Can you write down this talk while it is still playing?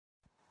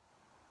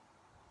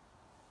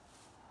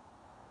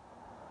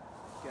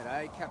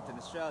G'day, Captain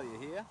Australia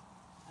here,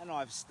 and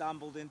I've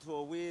stumbled into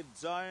a weird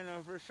zone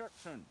of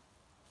reception.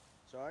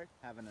 Sorry,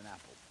 having an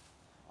apple.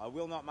 I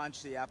will not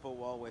munch the apple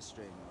while we're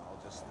streaming.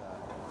 I'll just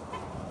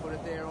put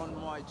it there on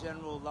my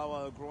general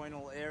lower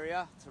groinal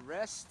area to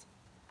rest.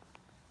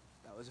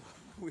 That was a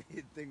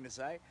weird thing to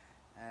say,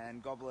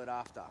 and gobble it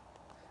after.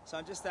 So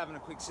I'm just having a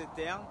quick sit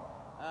down.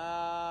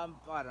 I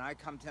don't know,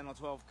 come 10 or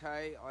 12k.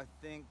 I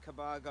think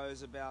Cobargo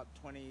is about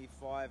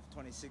 25,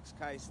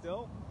 26k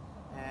still,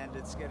 and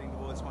it's getting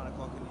towards 1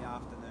 o'clock in the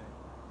afternoon.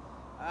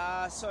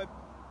 So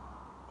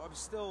I'm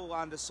still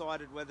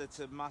undecided whether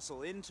to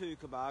muscle into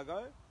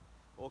Cobargo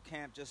or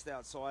camp just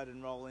outside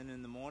and roll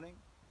in the morning.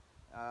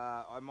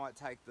 I might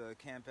take the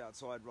camp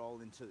outside,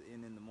 roll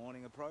in the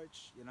morning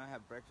approach, you know,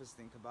 have breakfast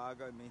in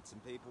Cobargo, meet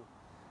some people,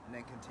 and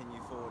then continue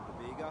forward to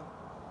Bega.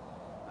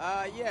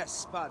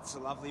 Yes, but it's a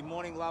lovely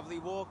morning, lovely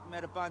walk.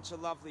 Met a bunch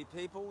of lovely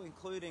people,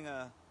 including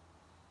a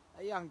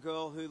young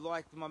girl who,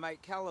 like my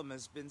mate Callum,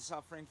 has been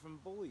suffering from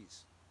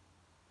bullies.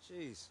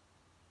 Jeez.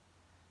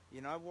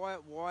 You know,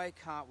 why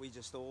can't we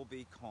just all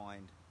be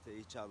kind to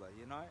each other,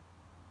 you know?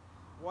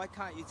 Why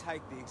can't you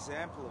take the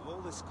example of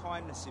all this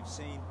kindness you've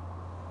seen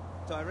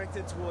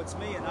directed towards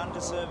me, an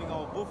undeserving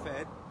old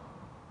buffhead,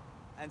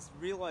 and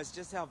realise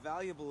just how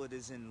valuable it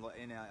is in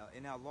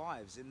our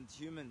lives, in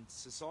human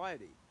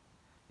society?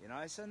 You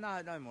know, so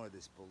no more of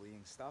this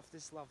bullying stuff.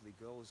 This lovely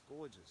girl is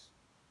gorgeous.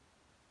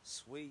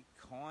 Sweet,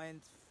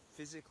 kind,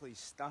 physically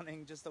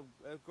stunning, just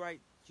a great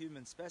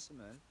human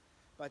specimen,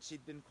 but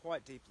she'd been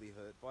quite deeply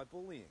hurt by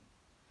bullying.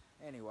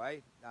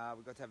 Anyway,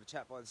 we got to have a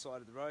chat by the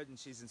side of the road, and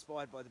she's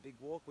inspired by the big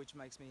walk, which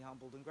makes me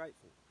humbled and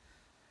grateful.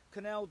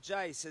 Cornell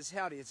J says,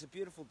 howdy, it's a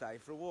beautiful day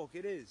for a walk.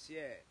 It is,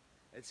 yeah.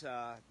 It's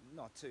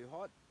not too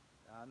hot,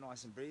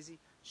 nice and breezy.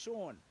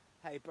 Sean,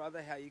 hey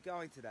brother, how you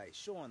going today?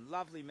 Sean,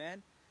 lovely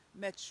man.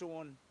 Met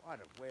Sean, I don't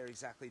know, where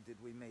exactly did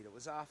we meet? It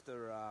was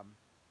after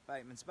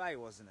Bateman's Bay,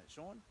 wasn't it,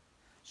 Sean?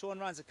 Sean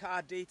runs a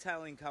car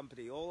detailing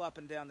company all up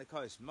and down the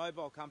coast.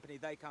 Mobile company,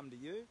 they come to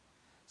you.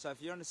 So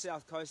if you're on the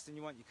south coast and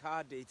you want your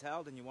car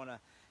detailed and you want a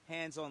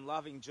hands-on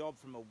loving job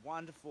from a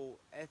wonderful,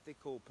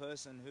 ethical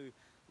person who,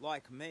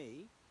 like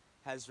me,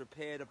 has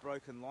repaired a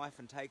broken life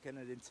and taken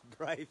it into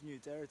brave new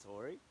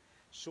territory,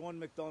 Sean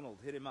McDonald,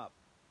 hit him up.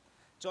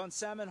 John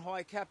Salmon,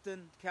 hi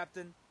Captain.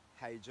 Captain,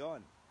 hey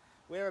John.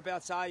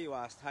 Whereabouts are you?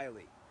 Asked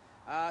Hayley.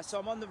 So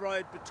I'm on the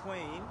road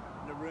between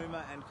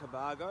Narooma and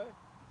Cobargo.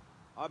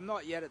 I'm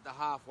not yet at the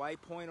halfway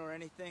point or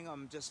anything.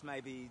 I'm just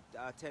maybe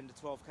 10 to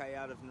 12k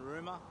out of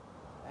Narooma,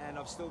 and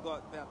I've still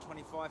got about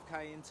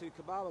 25k into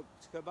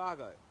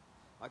Cobargo.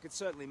 I could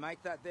certainly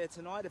make that there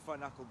tonight if I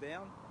knuckle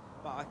down,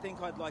 but I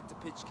think I'd like to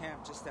pitch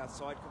camp just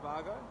outside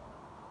Cobargo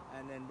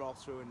and then roll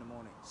through in the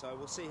morning. So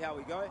we'll see how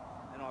we go,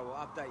 and I will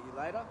update you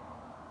later.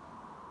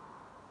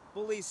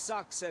 Bullies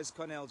suck, says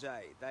Cornell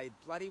J. They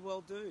bloody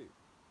well do.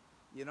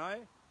 You know,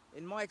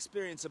 in my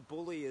experience, a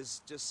bully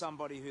is just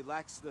somebody who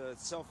lacks the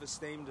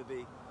self-esteem to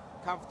be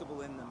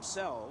comfortable in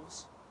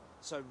themselves.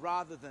 So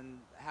rather than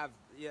have,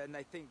 and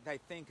they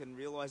think and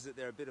realise that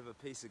they're a bit of a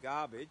piece of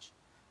garbage,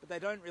 but they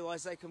don't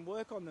realise they can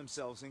work on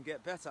themselves and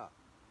get better.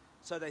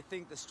 So they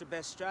think the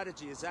best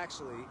strategy is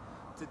actually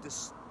to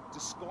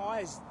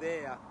disguise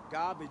their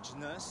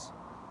garbageness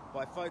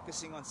by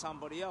focusing on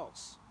somebody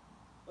else.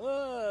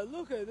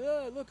 Look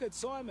at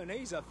Simon,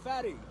 he's a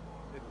fatty.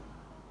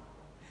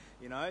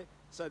 You know,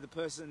 so the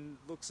person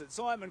looks at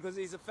Simon because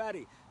he's a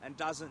fatty and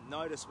doesn't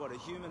notice what a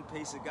human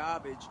piece of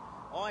garbage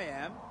I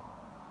am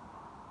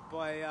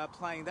by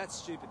playing that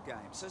stupid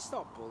game. So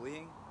stop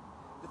bullying.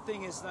 The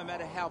thing is, no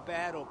matter how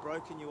bad or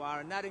broken you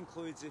are, and that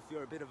includes if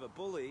you're a bit of a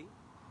bully,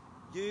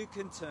 you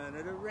can turn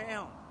it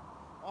around.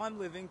 I'm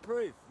living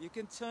proof. You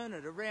can turn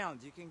it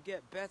around. You can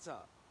get better.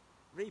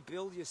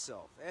 Rebuild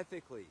yourself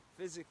ethically,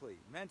 physically,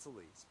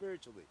 mentally,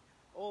 spiritually,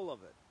 all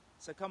of it.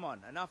 So come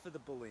on, enough of the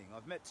bullying.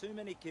 I've met too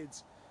many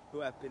kids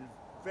who have been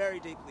very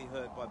deeply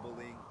hurt by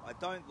bullying. I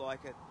don't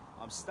like it.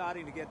 I'm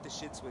starting to get the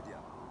shits with you.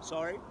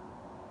 Sorry?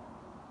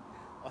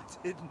 I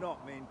did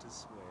not mean to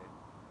swear.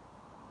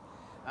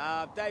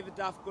 David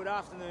Duff, good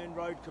afternoon,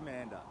 Road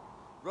Commander.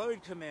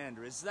 Road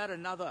Commander, is that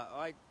another?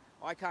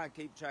 I can't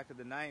keep track of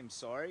the name,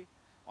 sorry.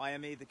 I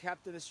am either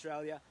Captain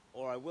Australia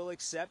or I will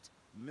accept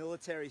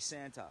Military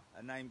Santa,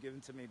 a name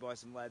given to me by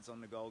some lads on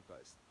the Gold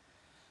Coast.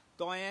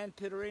 Diane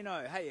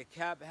Pitterino, hey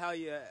Cap, how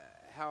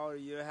are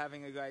you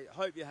having a great,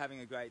 hope you're having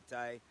a great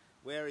day.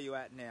 Where are you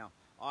at now?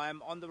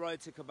 I'm on the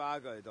road to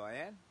Cobargo,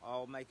 Diane.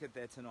 I'll make it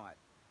there tonight.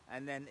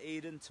 And then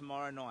Eden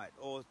tomorrow night,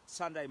 or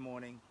Sunday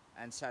morning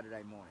and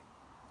Saturday morning.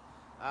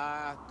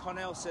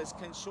 Connell says,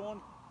 can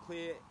Sean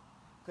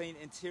clean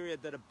interior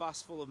that a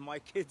bus full of my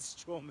kids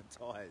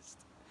traumatized?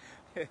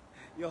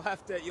 You'll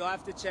have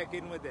to check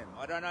in with them.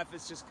 I don't know if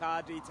it's just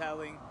car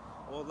detailing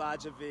or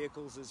larger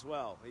vehicles as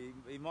well.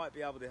 He might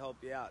be able to help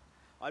you out.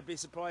 I'd be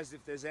surprised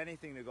if there's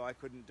anything the guy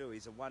couldn't do.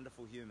 He's a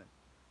wonderful human.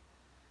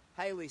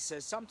 Hayley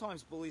says,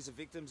 sometimes bullies are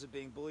victims of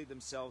being bullied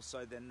themselves,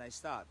 so then they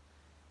start.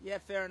 Yeah,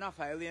 fair enough,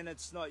 Hayley, and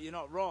you're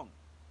not wrong.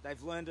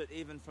 They've learned it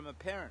even from a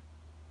parent.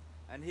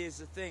 And here's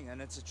the thing,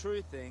 and it's a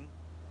true thing,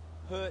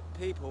 hurt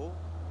people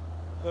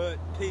hurt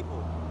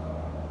people,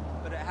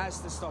 but it has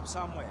to stop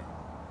somewhere.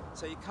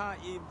 So you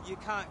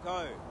can't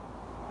go,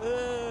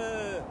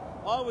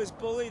 I was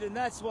bullied and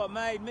that's what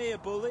made me a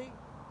bully.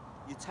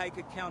 You take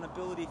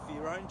accountability for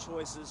your own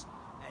choices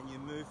and you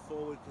move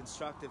forward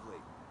constructively.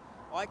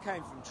 I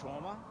came from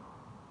trauma.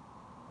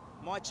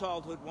 My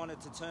childhood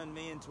wanted to turn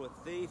me into a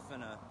thief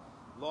and a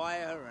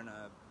liar and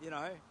a,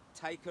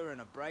 taker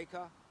and a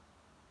breaker.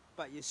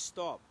 But you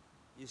stop,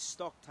 you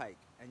stock take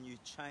and you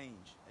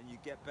change and you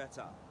get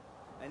better.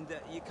 And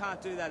you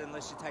can't do that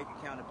unless you take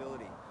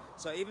accountability.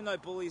 So even though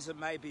bullies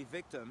may be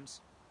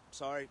victims,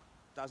 sorry,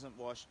 doesn't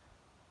wash,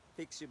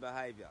 fix your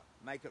behaviour,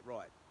 make it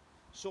right.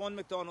 Sean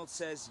McDonald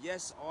says,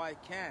 yes, I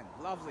can.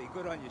 Lovely,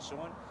 good on you,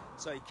 Sean.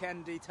 So you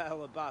can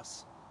detail a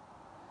bus.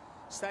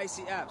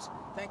 Stacey Apps,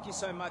 thank you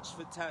so much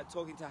for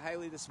talking to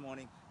Hayley this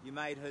morning. You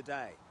made her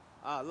day.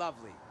 Ah,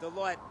 lovely.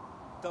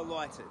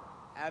 Delighted.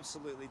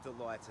 Absolutely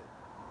delighted.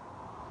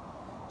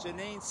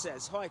 Janine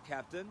says, hi,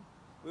 Captain.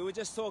 We were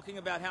just talking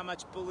about how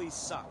much bullies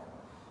suck.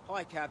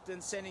 Hi,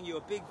 Captain. Sending you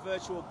a big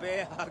virtual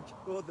bear hug.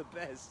 You're the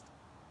best.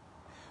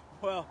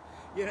 Well,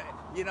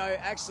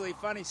 actually,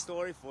 funny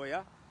story for you.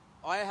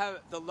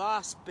 The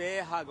last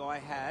bear hug I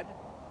had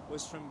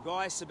was from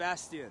Guy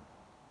Sebastian.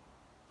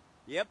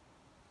 Yep.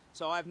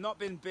 So I've not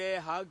been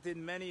bear hugged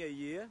in many a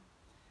year.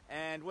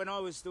 And when I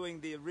was doing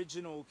the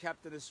original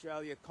Captain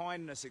Australia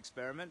kindness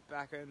experiment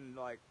back in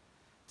like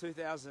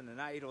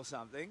 2008 or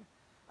something,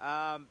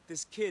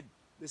 this kid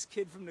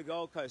from the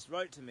Gold Coast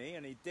wrote to me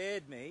and he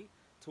dared me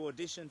to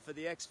audition for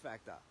the X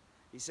Factor.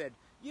 He said,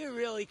 you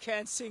really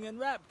can sing and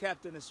rap,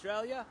 Captain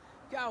Australia.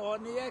 Go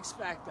on the X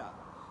Factor.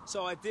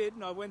 So I did,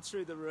 and I went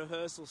through the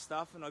rehearsal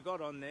stuff and I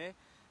got on there,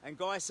 and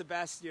Guy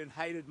Sebastian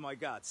hated my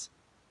guts.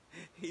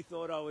 He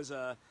thought I was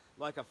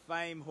like a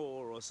fame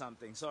whore or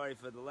something, sorry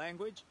for the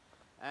language.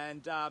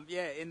 And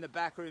yeah, in the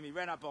back room, he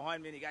ran up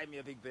behind me and he gave me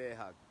a big bear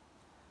hug.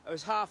 It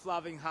was half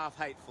loving, half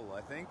hateful,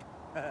 I think.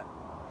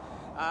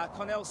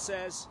 Connell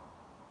says,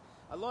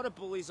 a lot of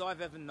bullies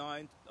I've ever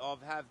known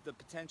of have the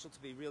potential to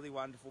be really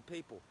wonderful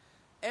people.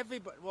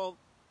 Everybody, well,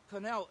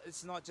 Connell,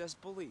 it's not just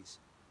bullies.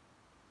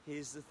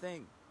 Here's the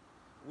thing.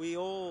 We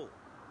all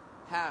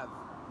have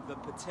the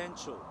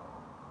potential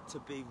to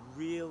be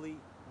really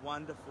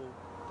wonderful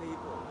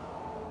people.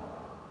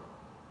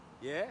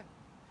 Yeah?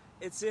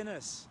 It's in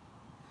us.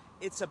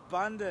 It's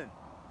abundant.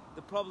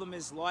 The problem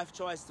is life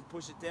tries to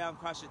push it down,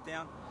 crush it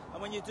down.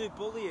 And when you do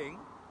bullying,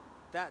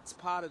 that's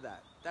part of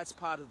that. That's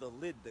part of the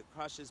lid that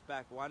crushes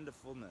back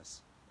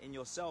wonderfulness in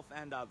yourself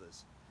and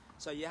others.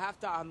 So you have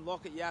to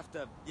unlock it. You have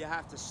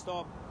to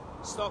stop,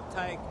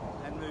 take,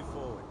 and move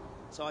forward.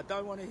 So I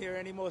don't want to hear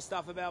any more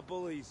stuff about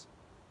bullies.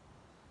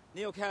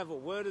 Neil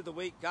Cavill, word of the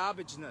week,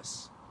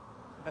 garbageness.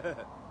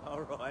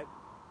 All right.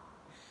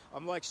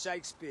 I'm like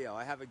Shakespeare.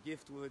 I have a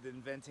gift with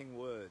inventing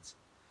words.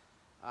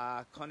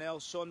 Connell,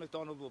 Sean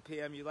McDonald will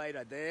PM you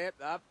later. There,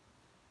 up.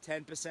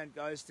 10%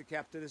 goes to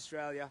Captain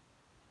Australia.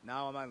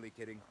 No, I'm only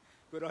kidding.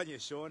 Good on you,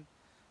 Sean.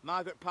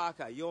 Margaret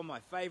Parker, you're my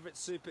favourite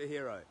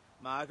superhero.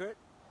 Margaret,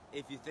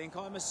 if you think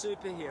I'm a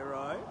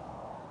superhero,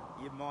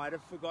 you might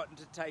have forgotten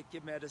to take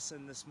your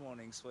medicine this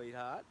morning,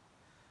 sweetheart.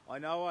 I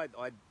know I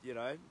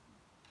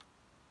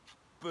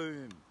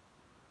boom.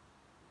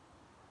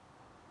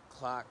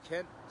 Clark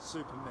Kent,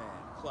 Superman.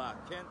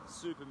 Clark Kent,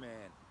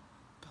 Superman.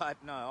 But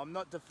no, I'm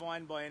not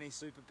defined by any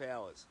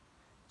superpowers.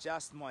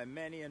 Just my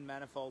many and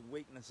manifold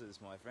weaknesses,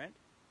 my friend.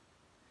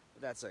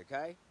 But that's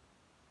okay.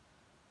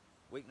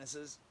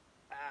 Weaknesses?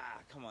 Ah,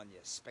 come on, you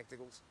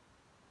spectacles.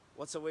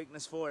 What's a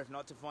weakness for if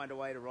not to find a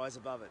way to rise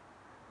above it?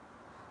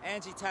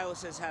 Angie Taylor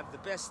says, have the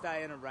best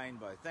day in a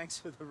rainbow. Thanks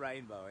for the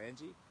rainbow,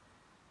 Angie.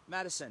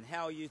 Madison,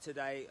 how are you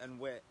today and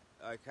where?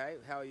 Okay,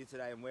 how are you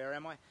today and where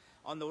am I?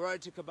 On the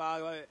road to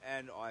Cobargo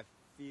and I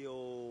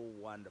feel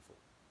wonderful.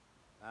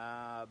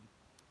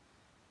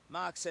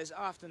 Mark says,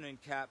 afternoon,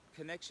 Cap.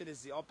 Connection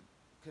is the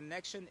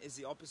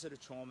opposite of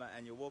trauma,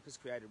 and your walk has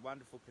created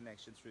wonderful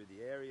connection through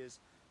the areas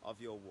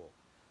of your walk.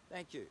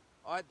 Thank you.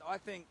 I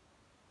think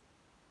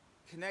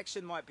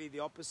connection might be the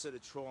opposite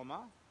of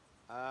trauma.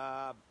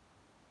 I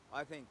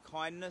think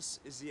kindness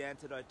is the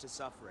antidote to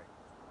suffering.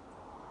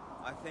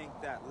 I think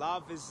that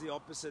love is the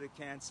opposite of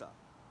cancer.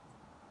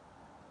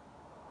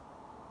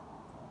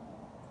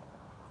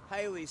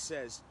 Hayley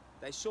says,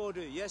 they sure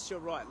do. Yes, you're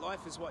right.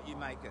 Life is what you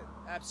make it.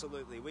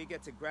 Absolutely. We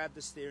get to grab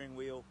the steering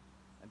wheel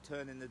and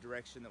turn in the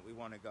direction that we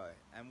want to go.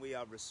 And we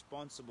are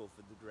responsible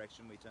for the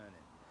direction we turn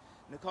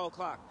in. Nicole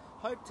Clark,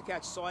 hope to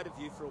catch sight of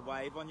you for a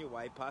wave on your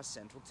way past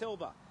Central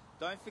Tilba.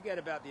 Don't forget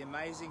about the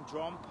amazing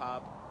Drom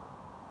pub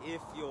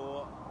if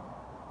you're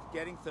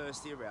getting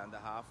thirsty around the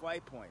halfway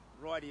point.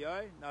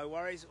 Rightio, no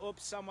worries.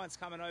 Oops, someone's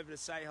coming over to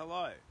say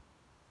hello.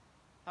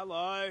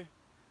 Hello.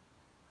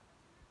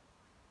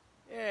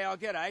 Yeah, I'll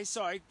get a.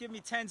 Sorry, give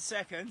me 10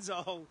 seconds.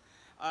 Are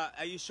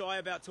you shy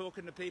about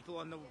talking to people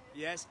on the...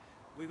 Yes,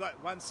 we've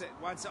got one set.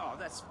 Oh,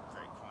 that's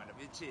very kind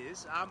of you.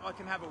 Cheers. I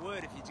can have a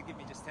word if you give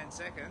me just 10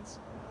 seconds.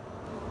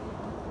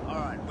 All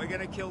right, we're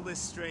going to kill this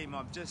stream.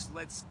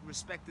 Let's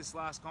respect this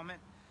last comment.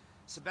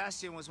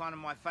 Sebastian was one of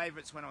my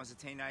favourites when I was a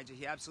teenager.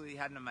 He absolutely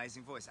had an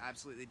amazing voice,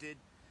 absolutely did.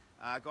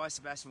 Guy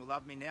Sebastian will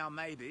love me now,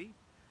 maybe.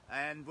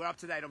 And we're up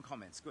to date on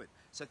comments, good.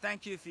 So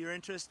thank you for your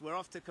interest. We're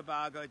off to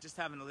Cobargo, just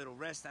having a little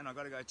rest, and I've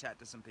got to go chat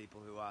to some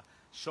people who are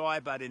shy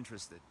but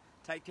interested.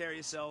 Take care of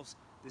yourselves.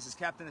 This is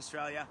Captain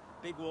Australia,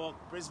 big walk,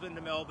 Brisbane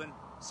to Melbourne,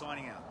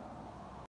 signing out.